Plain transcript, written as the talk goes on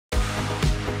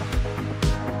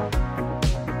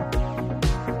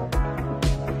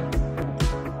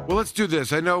Well, let's do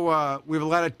this. I know we have a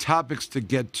lot of topics to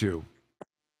get to,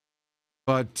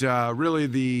 but really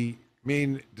the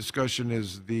main discussion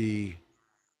is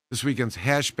this weekend's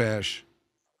Hash Bash.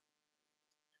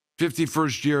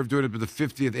 51st year of doing it, but the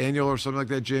 50th annual or something like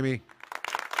that, Jamie.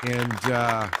 And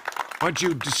why don't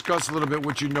you discuss a little bit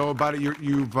what you know about it?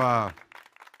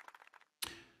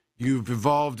 You've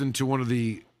evolved into one of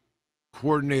the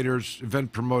coordinators,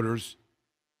 event promoters,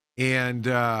 and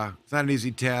it's not an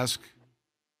easy task.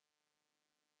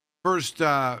 First,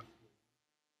 just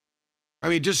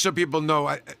so people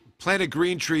know, Planet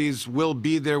Green Trees will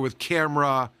be there with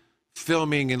camera,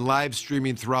 filming, and live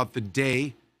streaming throughout the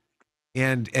day.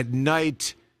 And at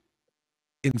night,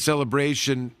 in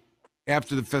celebration,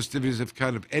 after the festivities have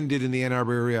kind of ended in the Ann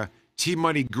Arbor area, T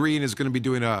Money Green is going to be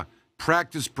doing a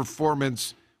practice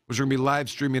performance, which we're going to be live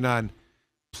streaming on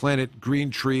Planet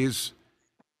Green Trees,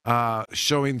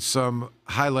 showing some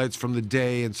highlights from the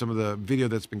day and some of the video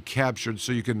that's been captured.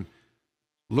 So you can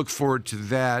look forward to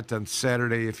that on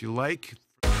Saturday if you like,